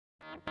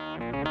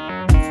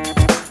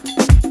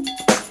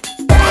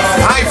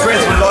Hi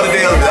friends from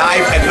Lauderdale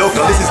Live and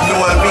Local. This is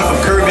Noel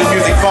from Caribbean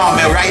Music Farm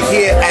and right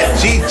here at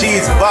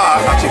GG's Bar,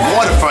 actually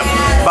Waterfront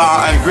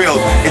Bar and Grill.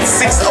 It's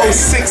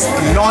 606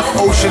 North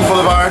Ocean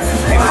Boulevard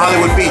in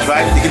Hollywood Beach,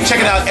 right? You can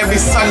check it out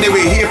every Sunday.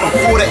 We're here from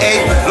 4 to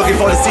 8. Looking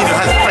forward to seeing it. It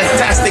has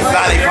fantastic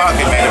valet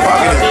parking, man. The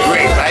parking is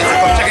great, right? So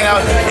come check it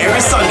out every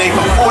Sunday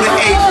from 4 to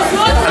 8.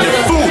 And the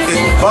food is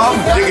bomb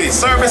diggity.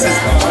 Service is,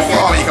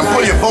 oh, you can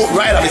pull your boat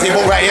right up. You see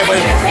boat right here, but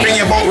bring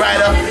your boat right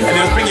up and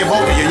then just bring your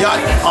boat to your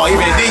yacht or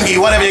even a dinghy,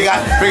 whatever you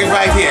got, bring it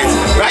right here.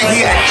 It's right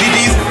here at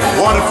GG's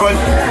Waterfront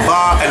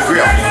Bar and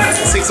Grill.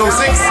 606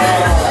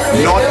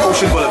 North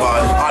Ocean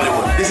Boulevard,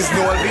 Hollywood. This is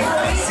Noel B.